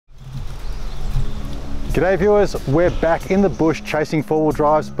G'day viewers, we're back in the bush chasing four-wheel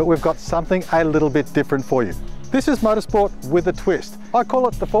drives, but we've got something a little bit different for you. This is motorsport with a twist. I call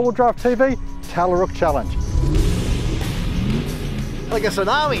it the four-wheel drive TV Tallarook Challenge. Like a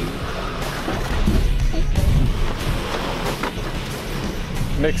tsunami.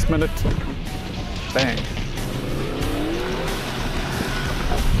 Next minute, bang.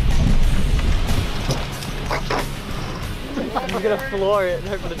 I'm gonna floor it and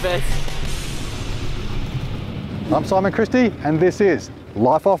hope for the best. I'm Simon Christie and this is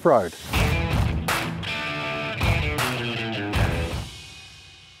Life Off-Road.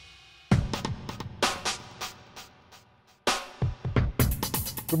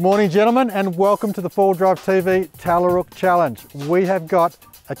 Good morning gentlemen and welcome to the Four-Wheel Drive TV Tallarook Challenge. We have got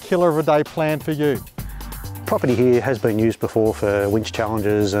a killer of a day planned for you. Property here has been used before for winch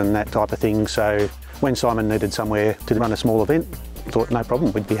challenges and that type of thing, so when Simon needed somewhere to run a small event, I thought no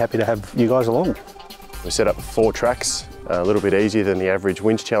problem, we'd be happy to have you guys along. We set up 4 tracks, a little bit easier than the average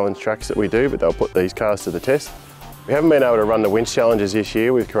winch challenge tracks that we do, but they'll put these cars to the test. We haven't been able to run the winch challenges this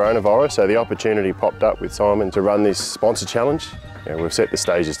year with coronavirus, so the opportunity popped up with Simon to run this sponsor challenge. We've set the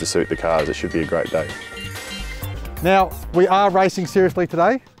stages to suit the cars. It should be a great day. Now, we are racing seriously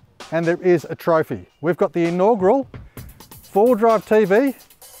today, and there is a trophy. We've got the inaugural Four-Wheel Drive TV,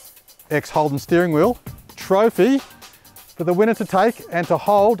 ex-Holden steering wheel, trophy for the winner to take and to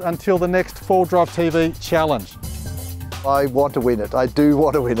hold until the next Four-Wheel Drive TV challenge. I want to win it. I do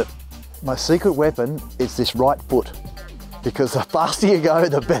want to win it. My secret weapon is this right foot, because the faster you go,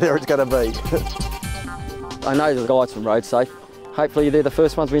 the better it's going to be. I know the guys from RoadSafe. Hopefully they're the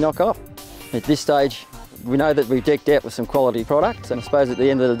first ones we knock off. At this stage, we know that we've decked out with some quality products, and I suppose at the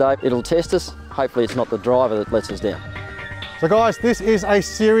end of the day, it'll test us. Hopefully it's not the driver that lets us down. So guys, this is a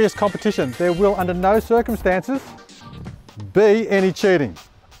serious competition. There will under no circumstances be any cheating.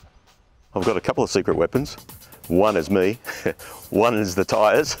 I've got a couple of secret weapons. One is me, one is the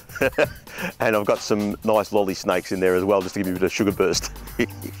tyres, and I've got some nice lolly snakes in there as well, just to give you a bit of sugar burst.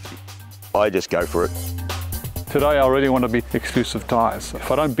 I just go for it. Today I really want to beat the exclusive tyres.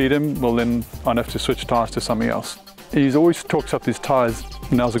 If I don't beat him, well then I'd have to switch tyres to something else. He always talks up his tyres,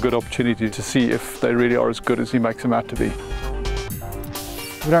 and now's a good opportunity to see if they really are as good as he makes them out to be.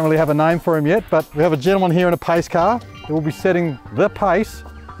 We don't really have a name for him yet, but we have a gentleman here in a pace car that will be setting the pace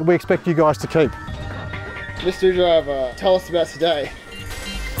that we expect you guys to keep. Mr. Driver, tell us about today.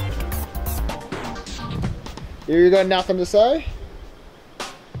 You got nothing to say?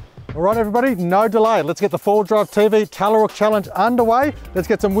 All right, everybody, no delay. Let's get the Four-Wheel Drive TV Tallarook Challenge underway. Let's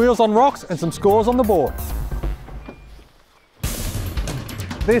get some wheels on rocks and some scores on the board.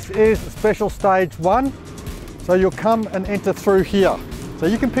 This is special stage 1. So you'll come and enter through here. So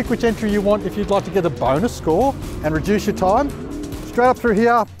you can pick which entry you want if you'd like to get a bonus score and reduce your time. Straight up through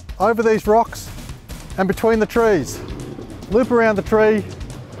here, over these rocks and between the trees. Loop around the tree,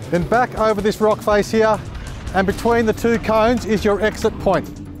 then back over this rock face here, and between the 2 cones is your exit point.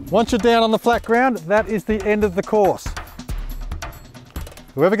 Once you're down on the flat ground, that is the end of the course.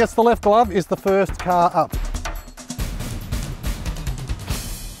 Whoever gets the left glove is the first car up.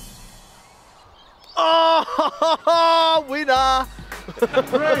 Oh, winner! 3, 2,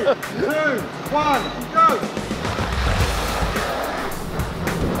 1, go!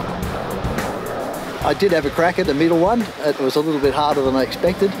 I did have a crack at the middle one. It was a little bit harder than I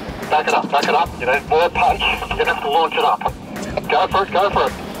expected. Back it up. You know, more punch. You're going to have to launch it up. Go for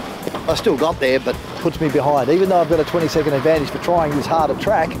it. I still got there, but puts me behind. Even though I've got a 20-second advantage for trying this harder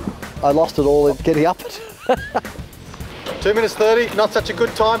track, I lost it all in getting up it. 2 minutes 30, not such a good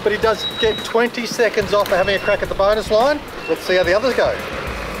time, but he does get 20 seconds off for having a crack at the bonus line. Let's see how the others go.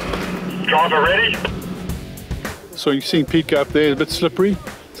 Driver ready? So you're seeing Pete go up there, a bit slippery,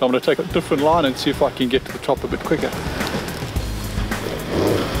 so I'm going to take a different line and see if I can get to the top a bit quicker.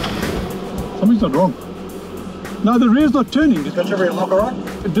 Something's not wrong. No, the rear's not turning. Got your rear lock all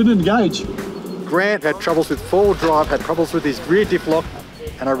right? It didn't engage. Grant had troubles with four-wheel drive, had problems with his rear diff lock,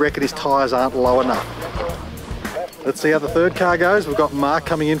 and I reckon his tyres aren't low enough. Let's see how the third car goes. We've got Mark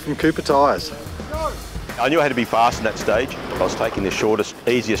coming in from Cooper Tyres. I knew I had to be fast in that stage. I was taking the shortest,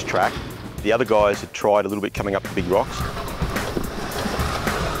 easiest track. The other guys had tried a little bit coming up the big rocks.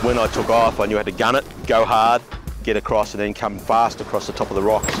 When I took off, I knew I had to gun it, go hard, get across, and then come fast across the top of the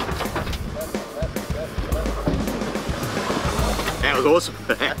rocks. That was awesome.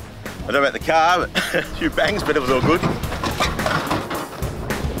 I don't know about the car, but a few bangs, but it was all good.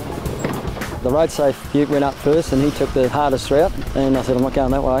 The RoadSafe Ute went up first and he took the hardest route, and I said I'm not going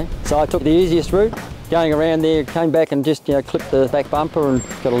that way. So I took the easiest route, going around there, came back and just clipped the back bumper and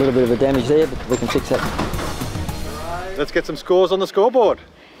got a little bit of a damage there, but we can fix that. Let's get some scores on the scoreboard.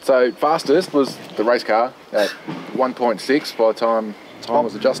 So fastest was the race car at 1.6 by the time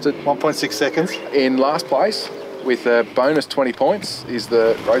was adjusted. 1.6 seconds. In last place with a bonus 20 points is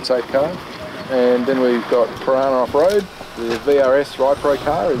the RoadSafe car. And then we've got Piranha Offroad. The VRS RidePro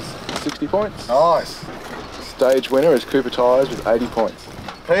car is 60 points. Nice. Stage winner is Cooper Tyres with 80 points.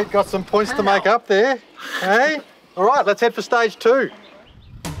 Pete, got some points to make up there. Hey? All right, let's head for stage 2.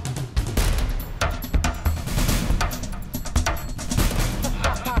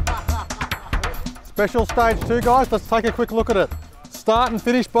 Special stage 2, guys. Let's take a quick look at it. Start and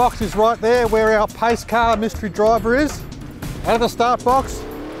finish box is right there where our pace car mystery driver is. Out of the start box,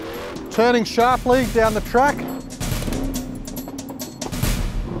 turning sharply down the track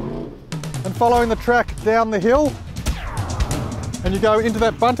and following the track down the hill, and you go into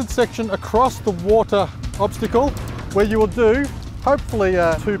that bunted section across the water obstacle where you will do hopefully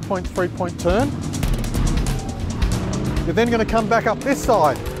a 2.3 point turn. You're then going to come back up this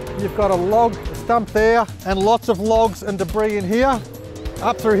side. You've got a log stump there and lots of logs and debris in here.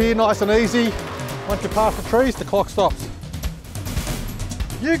 Up through here nice and easy. Once you pass the trees, the clock stops.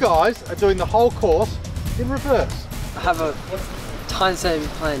 You guys are doing the whole course in reverse. I have a time-saving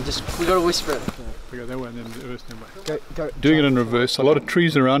plan, just we got to whisper it. We go that way and then reverse that way. Doing it in reverse. A lot of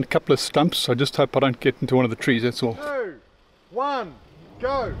trees around, a couple of stumps. I just hope I don't get into one of the trees, that's all. 2, 1,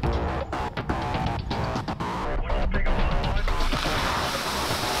 go!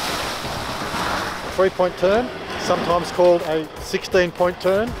 Three-point turn, sometimes called a 16-point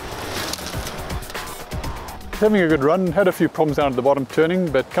turn. Having a good run, had a few problems down at the bottom turning,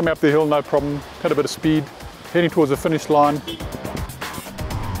 but coming up the hill, no problem. Had a bit of speed, heading towards the finish line.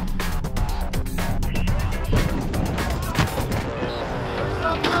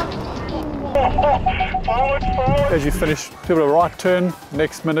 As you finish, give it a right turn,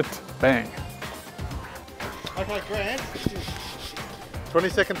 next minute, bang. Okay, Grant.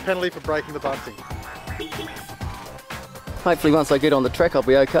 20-second penalty for breaking the bunting. Hopefully once I get on the track I'll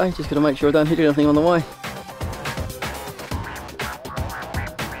be okay, just got to make sure I don't hit anything on the way.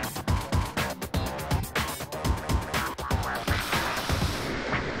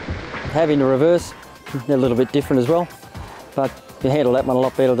 Having the reverse, a little bit different as well, but you handled that one a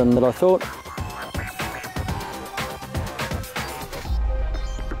lot better than I thought.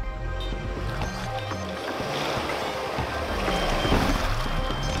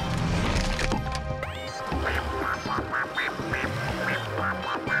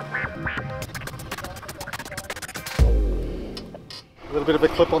 A little bit of a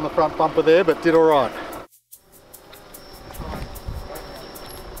clip on the front bumper there, but did all right.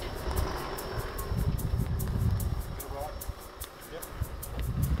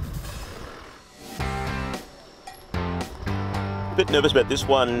 A bit nervous about this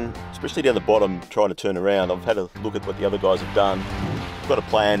one, especially down the bottom, trying to turn around. I've had a look at what the other guys have done. I've got a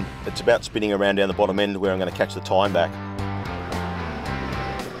plan. It's about spinning around down the bottom end where I'm going to catch the time back.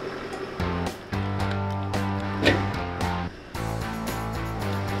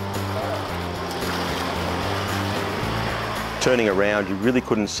 Turning around, you really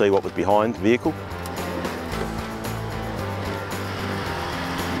couldn't see what was behind the vehicle.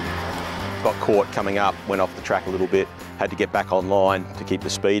 Got caught coming up, went off the track a little bit, had to get back online to keep the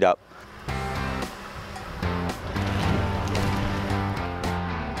speed up.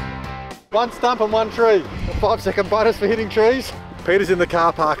 One stump and one tree. A 5-second bonus for hitting trees. Peter's in the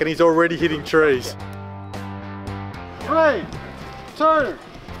car park and he's already hitting trees. 3, 2,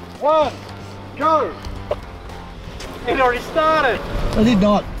 1, go! It already started. I did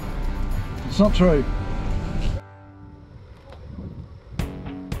not. It's not true.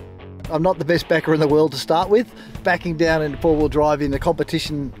 I'm not the best backer in the world to start with. Backing down in four-wheel drive in a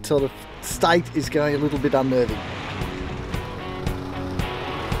competition sort of state is going a little bit unnerving.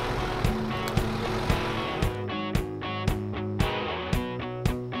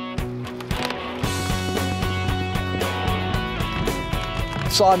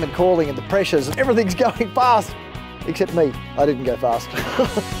 Simon calling and the pressures and everything's going fast. Except me, I didn't go fast.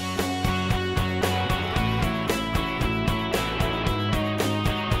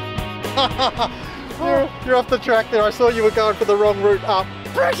 You're off the track there. I saw you were going for the wrong route up.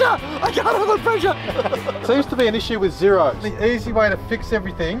 Pressure! I can't handle the pressure! Seems to be an issue with zeros. The easy way to fix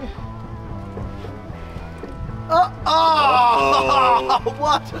everything.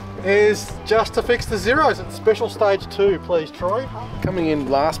 What? Is just to fix the zeros at special stage 2, please, Troy. Coming in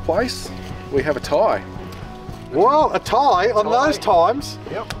last place, we have a tie. Whoa, a tie on those times?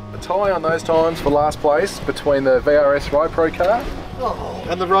 Yep, a tie on those times for last place between the VRS RidePro car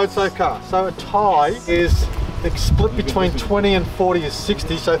and the RoadSafe car. So a tie is split between 20 and 40 is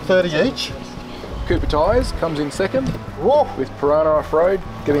 60, so 30 each. Cooper tyres comes in second. Whoa. With Piranha Offroad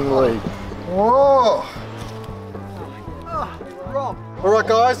getting the lead. Whoa! All right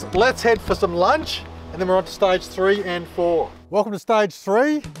guys, let's head for some lunch and then we're on to stage 3 and 4. Welcome to stage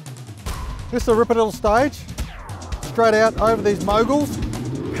 3. This is a ripper little stage. Straight out over these moguls,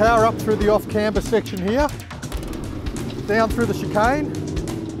 power up through the off-camber section here, down through the chicane,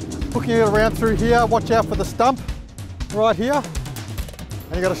 hooking it around through here, watch out for the stump right here,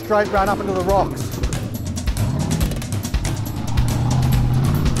 and you got a straight run up into the rocks.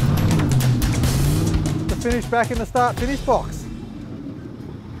 To finish back in the start-finish box.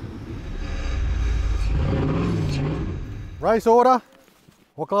 Race order,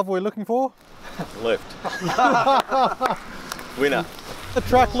 what glove are we looking for? Left. Winner. The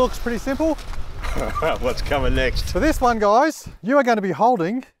track looks pretty simple. What's coming next? For this one, guys, you are going to be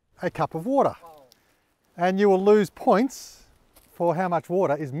holding a cup of water. And you will lose points for how much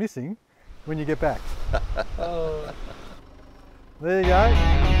water is missing when you get back. There you go.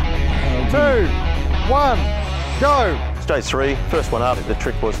 2, 1, go! Stage 3, first one up. The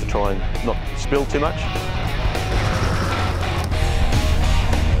trick was to try and not spill too much.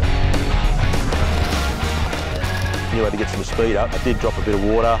 Knew how to get some speed up. I did drop a bit of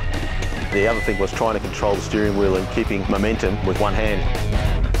water. The other thing was trying to control the steering wheel and keeping momentum with one hand.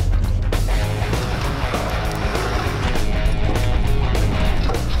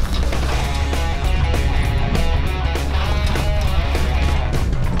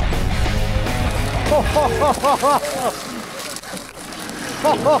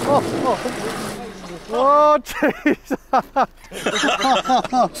 Oh, jeez.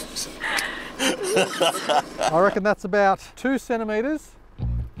 I reckon that's about 2 centimetres.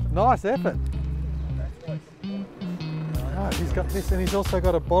 Nice effort. Oh, he's got this and he's also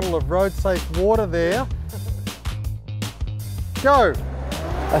got a bottle of RoadSafe water there. Go!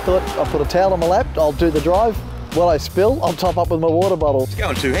 I thought I'll put a towel on my lap, I'll do the drive. What I spill, I'll top up with my water bottle. It's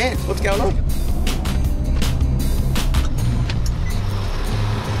going 2 hands. What's going on?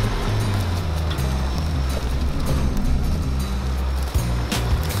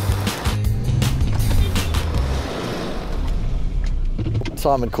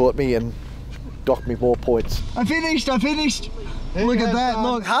 Simon caught me and docked me more points. I finished. Look at that,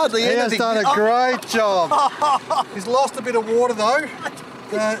 look. Hardly anything. He has done a great job. He's lost a bit of water though.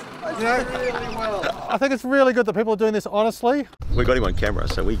 You know, really well. I think it's really good that people are doing this honestly. We got him on camera,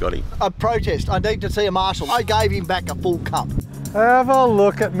 so we got him. A protest. I need to see a marshal. I gave him back a full cup. Have a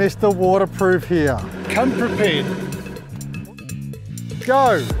look at Mr. Waterproof here. Come prepared.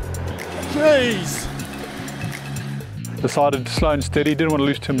 Go. Jeez. Decided slow and steady, didn't want to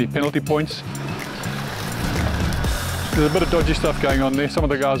lose too many penalty points. There's a bit of dodgy stuff going on there. Some of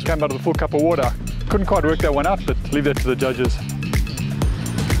the guys came out of the full cup of water. Couldn't quite work that one out, but leave that to the judges.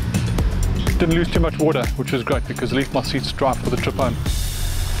 Didn't lose too much water, which was great because it left my seats dry for the trip home.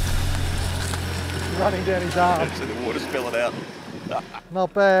 Running down his arm. So the water spilling out.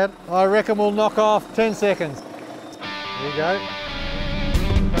 Not bad. I reckon we'll knock off 10 seconds. There you go.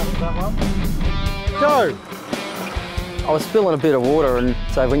 That one. Go! I was spilling a bit of water, and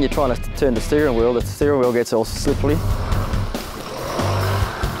so when you're trying to turn the steering wheel gets all slippery.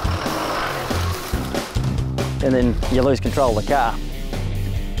 And then you lose control of the car.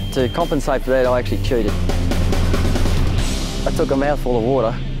 To compensate for that, I actually cheated. I took a mouthful of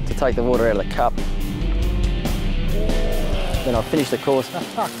water to take the water out of the cup. Then I finished the course,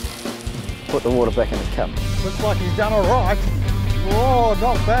 put the water back in the cup. Looks like he's done all right. Oh,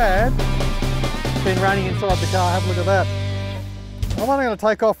 not bad. Been running inside the car, have a look at that. I'm only going to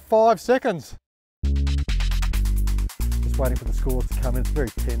take off 5 seconds. Just waiting for the scores to come in, it's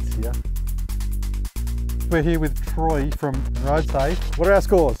very tense here. We're here with Troy from RoadSafe. What are our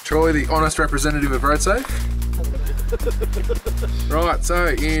scores? Troy, the honest representative of RoadSafe. Right, so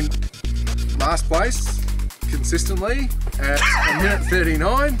in last place, consistently, at a minute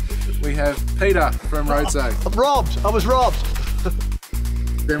 39, we have Peter from RoadSafe. I'm robbed. I was robbed.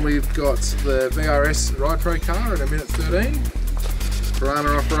 Then we've got the VRS RidePro car at a minute 13.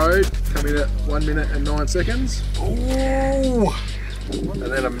 Piranha Offroad coming at 1 minute and 9 seconds. Ooh. And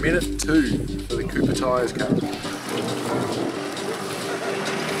then a minute 2 for the Cooper tyres car.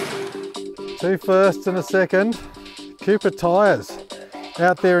 2 firsts and a second. Cooper tyres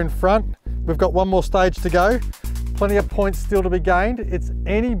out there in front. We've got one more stage to go. Plenty of points still to be gained. It's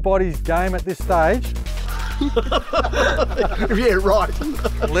anybody's game at this stage. Yeah, right.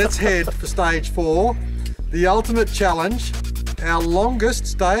 Let's head for stage 4, the ultimate challenge, our longest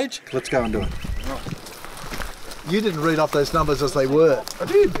stage. Let's go and do it. You didn't read off those numbers as they were. I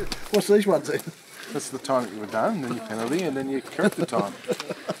did. What's these ones then? That's the time that you were done, then your penalty, and then you correct the time.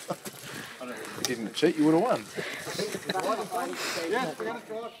 didn't cheat, you would have won.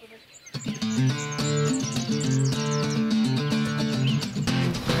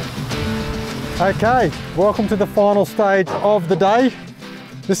 Okay, welcome to the final stage of the day.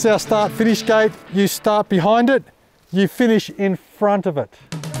 This is our start-finish gate. You start behind it, you finish in front of it.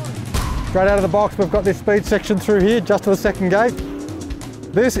 Straight out of the box, we've got this speed section through here, just to the second gate.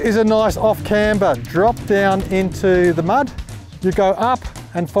 This is a nice off-camber, drop down into the mud. You go up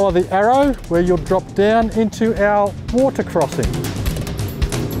and follow the arrow where you'll drop down into our water crossing.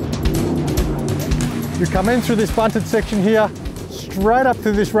 You come in through this bunted section here, straight up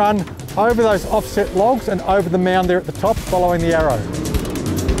through this run, over those offset logs and over the mound there at the top, following the arrow.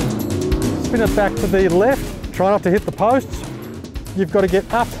 Spin it back to the left, try not to hit the posts. You've got to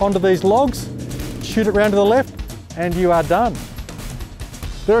get up onto these logs, shoot it round to the left, and you are done.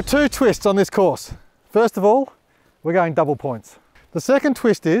 There are two twists on this course. First of all, we're going double points. The second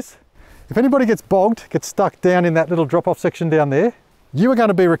twist is, if anybody gets bogged, gets stuck down in that little drop-off section down there, you are going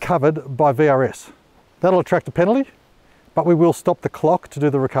to be recovered by VRS. That'll attract a penalty, but we will stop the clock to do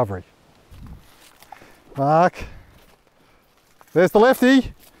the recovery. Mark, there's the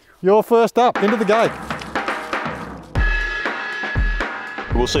lefty. You're first up, into the gate.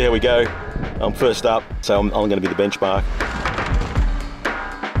 We'll see how we go. I'm first up, so I'm going to be the benchmark.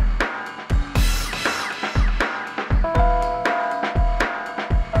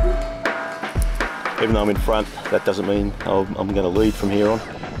 Even though I'm in front, that doesn't mean I'm going to lead from here on.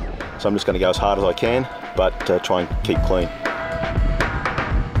 So I'm just going to go as hard as I can, but try and keep clean.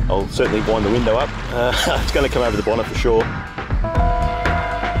 I'll certainly wind the window up. It's going to come over the bonnet for sure.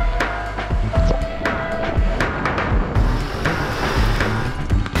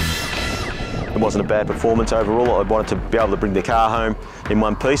 It wasn't a bad performance overall. I wanted to be able to bring the car home in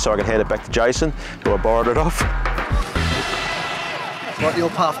one piece so I could hand it back to Jason, who I borrowed it off. Right, you're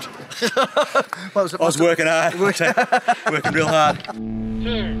puffed. I was working hard, working real hard. 2, 1,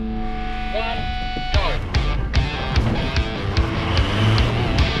 go.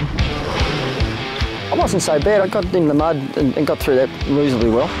 I wasn't so bad. I got in the mud and got through that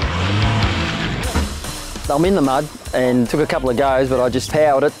reasonably well. I'm in the mud and took a couple of goes, but I just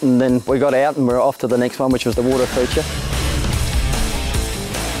powered it, and then we got out and we're off to the next one, which was the water feature.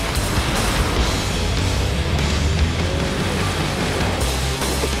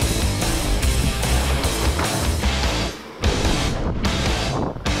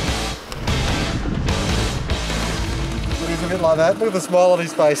 He's a bit like that. Look at the smile on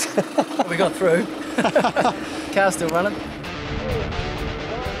his face. We got through. Car's still running.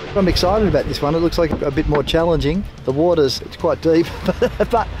 I'm excited about this one. It looks like a bit more challenging. The water's it's quite deep,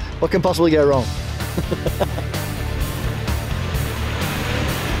 but what can possibly go wrong?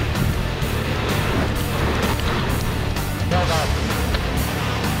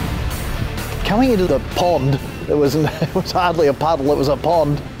 Coming into the pond, it was hardly a puddle, it was a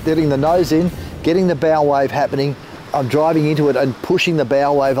pond. Getting the nose in, getting the bow wave happening. I'm driving into it and pushing the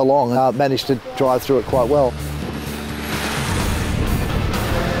bow wave along. I managed to drive through it quite well.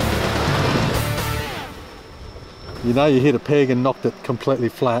 You know you hit a peg and knocked it completely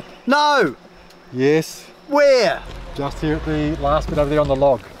flat. No! Yes. Where? Just here at the last bit over there on the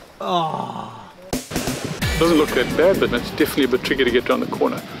log. Oh. Doesn't look that bad, but it's definitely a bit tricky to get around the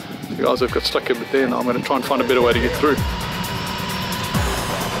corner. The guys have got stuck a bit there, and I'm going to try and find a better way to get through.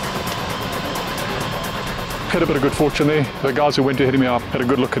 Had a bit of good fortune there. The guys who went to hit me up had a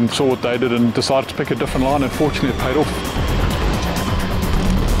good look and saw what they did and decided to pick a different line, and fortunately it paid off.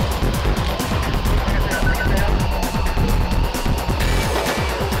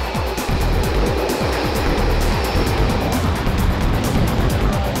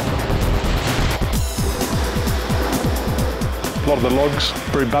 A lot of the logs,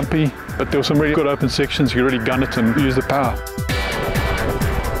 very bumpy, but there were some really good open sections. You could really gun it and use the power.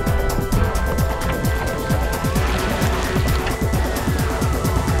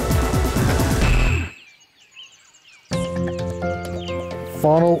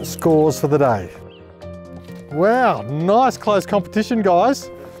 Final scores for the day. Wow, nice close competition, guys.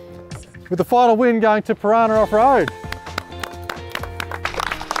 With the final win going to Piranha Off-Road.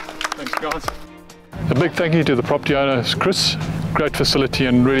 Thanks, guys. A big thank you to the property owners, Chris. Great facility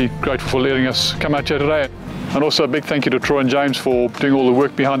and really grateful for letting us come out here today. And also a big thank you to Troy and James for doing all the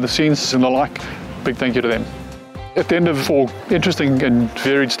work behind the scenes and the like. Big thank you to them. At the end of 4 interesting and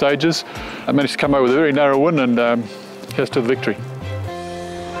varied stages, I managed to come out with a very narrow win, and here's to the victory.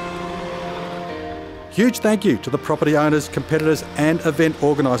 Huge thank you to the property owners, competitors and event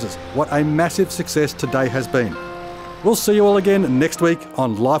organisers. What a massive success today has been. We'll see you all again next week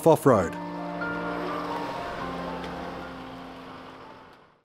on Life Off-Road.